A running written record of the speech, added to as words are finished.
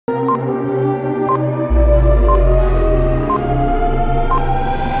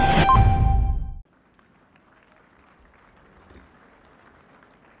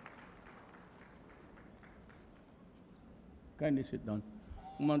sit down.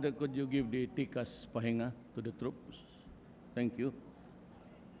 Commander, could you give the tikas pahinga to the troops? Thank you.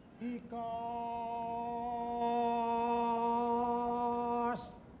 Tikas!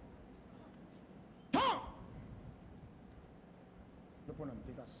 Ha! Ano po ng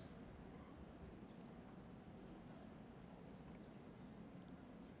tikas?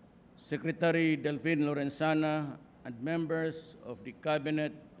 Secretary Delphine Lorenzana and members of the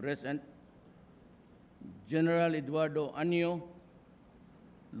cabinet present, General Eduardo Anyo,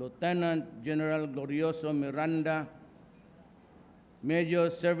 Lieutenant General Glorioso Miranda, Major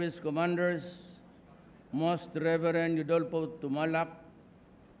Service Commanders, Most Reverend Udolpo Tumalak,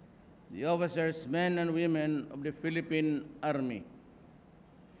 the officers, men and women of the Philippine Army,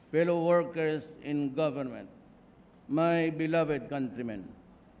 fellow workers in government, my beloved countrymen.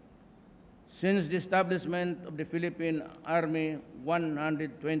 Since the establishment of the Philippine Army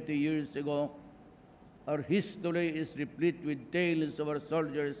 120 years ago, our history is replete with tales of our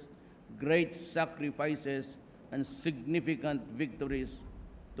soldiers' great sacrifices and significant victories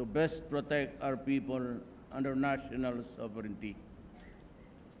to best protect our people and our national sovereignty.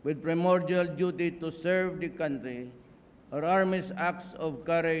 With primordial duty to serve the country, our Army's acts of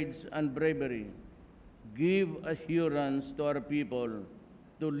courage and bravery give assurance to our people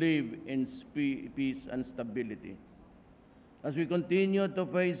to live in peace and stability. As we continue to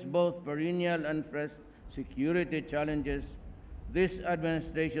face both perennial and fresh security challenges, this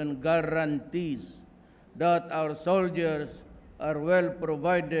administration guarantees that our soldiers are well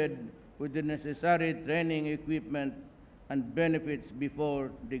provided with the necessary training, equipment, and benefits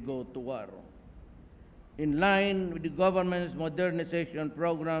before they go to war. In line with the government's modernization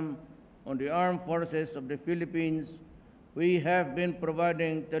program on the armed forces of the Philippines, we have been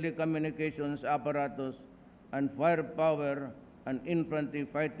providing telecommunications apparatus and firepower and infantry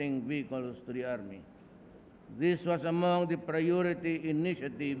fighting vehicles to the Army. This was among the priority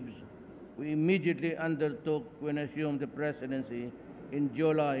initiatives we immediately undertook when I assumed the presidency in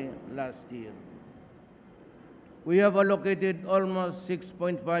July last year. We have allocated almost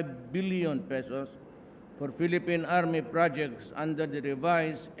 6.5 billion pesos for Philippine Army projects under the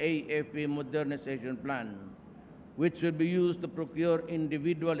revised AFP Modernization Plan, which will be used to procure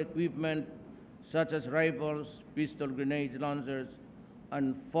individual equipment such as rifles, pistol grenade launchers,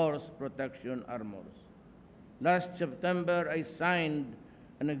 and force protection armors. Last September, I signed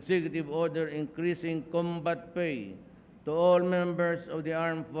an executive order increasing combat pay to all members of the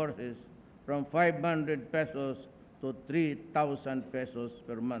armed forces from 500 pesos to 3,000 pesos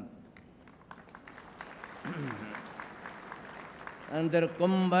per month. Under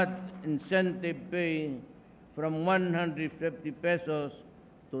combat incentive pay from 150 pesos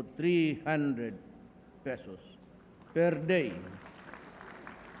to 300 pesos per day.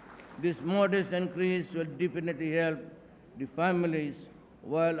 This modest increase will definitely help the families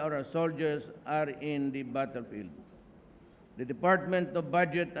while our soldiers are in the battlefield. The Department of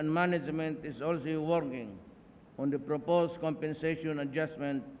Budget and Management is also working on the proposed compensation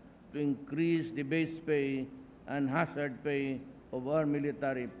adjustment to increase the base pay and hazard pay of our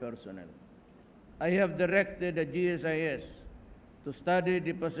military personnel. I have directed the GSIS to study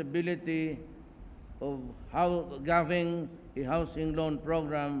the possibility of having a housing loan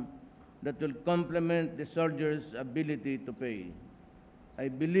program that will complement the soldiers' ability to pay. I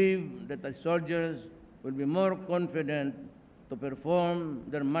believe that the soldiers will be more confident to perform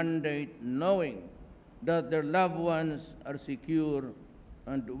their mandate knowing that their loved ones are secure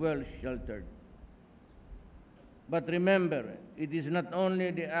and well sheltered. But remember, it is not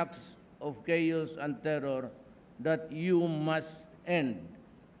only the acts of chaos and terror that you must end.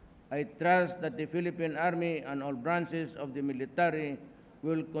 I trust that the Philippine Army and all branches of the military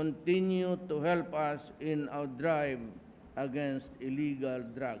will continue to help us in our drive against illegal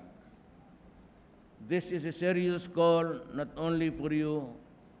drugs. This is a serious call not only for you,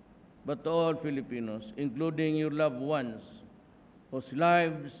 but to all Filipinos, including your loved ones, whose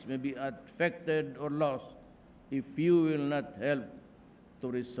lives may be affected or lost if you will not help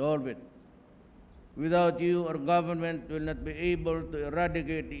to resolve it. Without you, our government will not be able to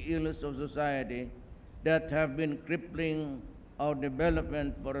eradicate the ills of society that have been crippling our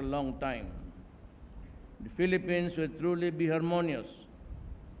development for a long time. The Philippines will truly be harmonious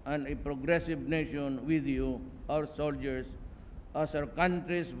and a progressive nation with you, our soldiers, as our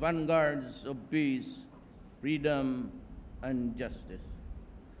country's vanguards of peace, freedom, and justice.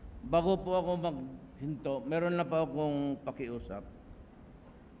 Bago po ako maghinto, meron na pa akong pakiusap.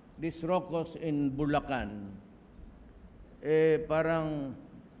 This Rocos in Bulacan, parang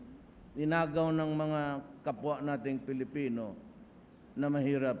inagaw ng mga kapwa nating Pilipino na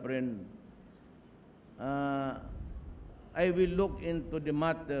mahirap rin. I will look into the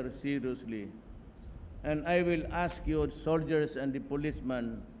matter seriously. And I will ask you, soldiers and the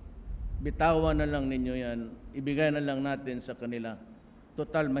policemen, bitawan na lang ninyo yan. Ibigay na lang natin sa kanila.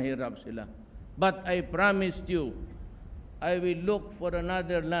 Total mahirap sila. But I promised you, I will look for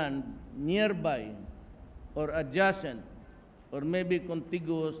another land nearby or adjacent or maybe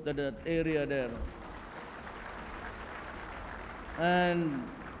contiguous to that area there. And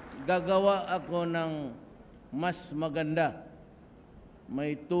gagawa ako ng mas maganda.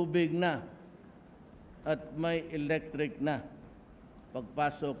 May tubig na at may electric na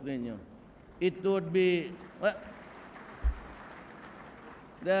pagpasok ninyo. It would be, well,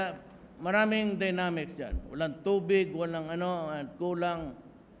 maraming dynamics dyan. Walang tubig, walang at kulang,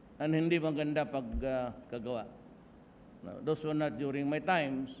 and hindi maganda pagkagawa. Those were not during my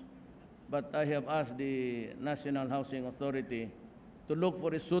times, but I have asked the National Housing Authority to look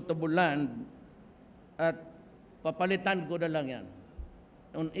for a suitable land at papalitan ko na lang yan.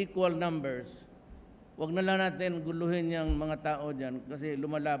 On equal numbers, wag na lang natin guluhin yung mga tao dyan kasi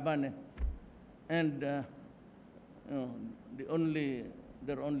lumalaban eh. And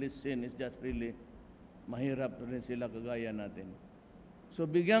their only sin is just really mahirap rin sila kagaya natin. So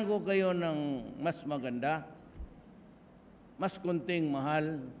bigyan ko kayo ng mas maganda, mas kunting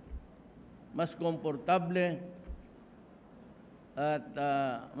mahal, mas komportable, at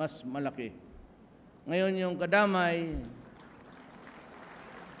mas malaki. Ngayon yung kadamay,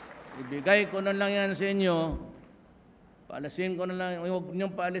 ibigay ko na lang yan sa inyo. Paalisin ko na lang, huwag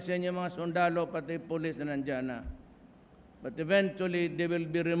niyong paalisin yung mga sundalo, pati police na nandyan na. But eventually, they will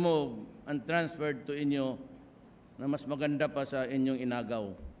be removed and transferred to inyo na mas maganda pa sa inyong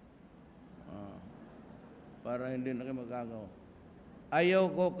inagaw. Para hindi na kayo magagaw. Ayaw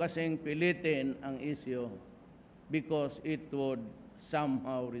ko kasing pilitin ang issue because it would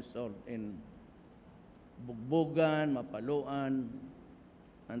somehow result in bugbugan, mapaluan,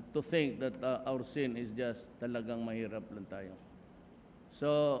 and to think that our sin is just talagang mahirap lang tayo.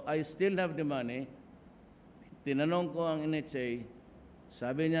 So, I still have the money. Tinanong ko ang NHA,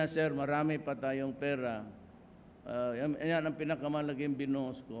 sabi niya, sir, marami pa tayong pera. Yan ang pinakamalaking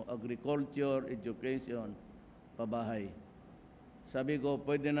binuhos ko, agriculture, education, pabahay. Sabi ko,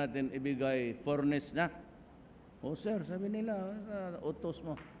 pwede natin ibigay furnace na. Oh, sir, sabi nila, utos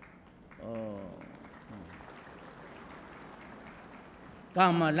mo.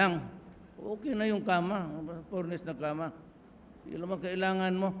 Kama lang. Okay na yung kama, furnace na kama. Yun naman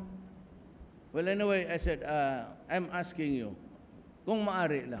kailangan mo. Well, anyway, I said, I'm asking you, kung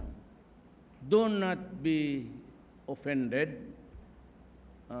maari lang, do not be offended.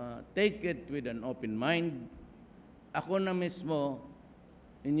 Take it with an open mind. Ako na mismo,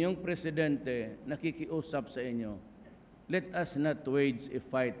 inyong presidente, nakikiusap sa inyo, let us not wage a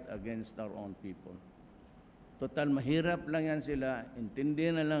fight against our own people. Total, mahirap lang yan sila,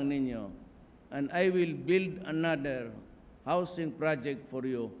 intindihan na lang ninyo, and I will build another housing project for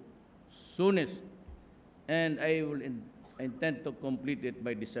you soonest, and I will intend to complete it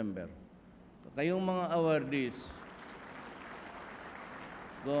by December. Kayong mga awardees,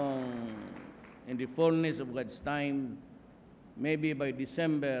 kung in the fullness of God's time, maybe by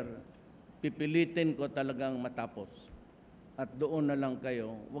December, pipilitin ko talagang matapos. At doon na lang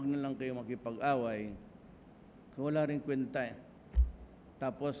kayo, wag na lang kayo makipag-away, wala rin kwenta eh.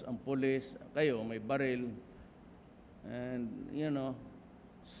 Tapos ang pulis, kayo may baril, and you know,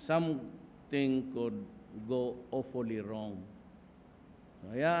 something could go awfully wrong.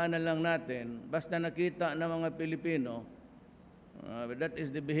 Hayaan na lang natin, basta nakita ng mga Pilipino, that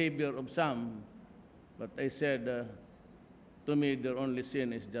is the behavior of some, but I said, to me, their only sin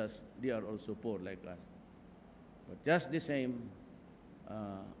is just, they are also poor like us. But just the same,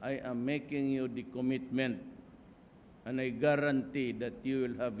 I am making you the commitment, and I guarantee that you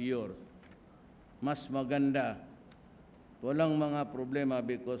will have yours. Mas maganda. Walang mga problema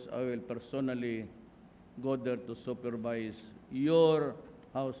because I will personally go there to supervise your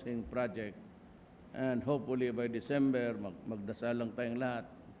housing project. And hopefully by December, magdasal lang tayong lahat,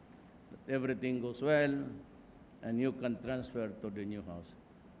 that everything goes well, and you can transfer to the new house.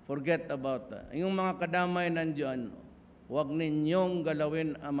 Forget about that. Yung mga kadamay nandiyan, huwag ninyong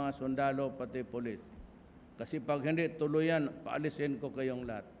galawin ang mga sundalo, pati police. Kasi pag hindi tuluyan, paalisin ko kayong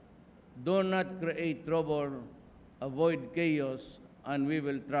lahat. Do not create trouble, avoid chaos, and we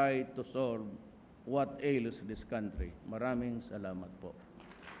will try to solve what ails this country. Maraming salamat po.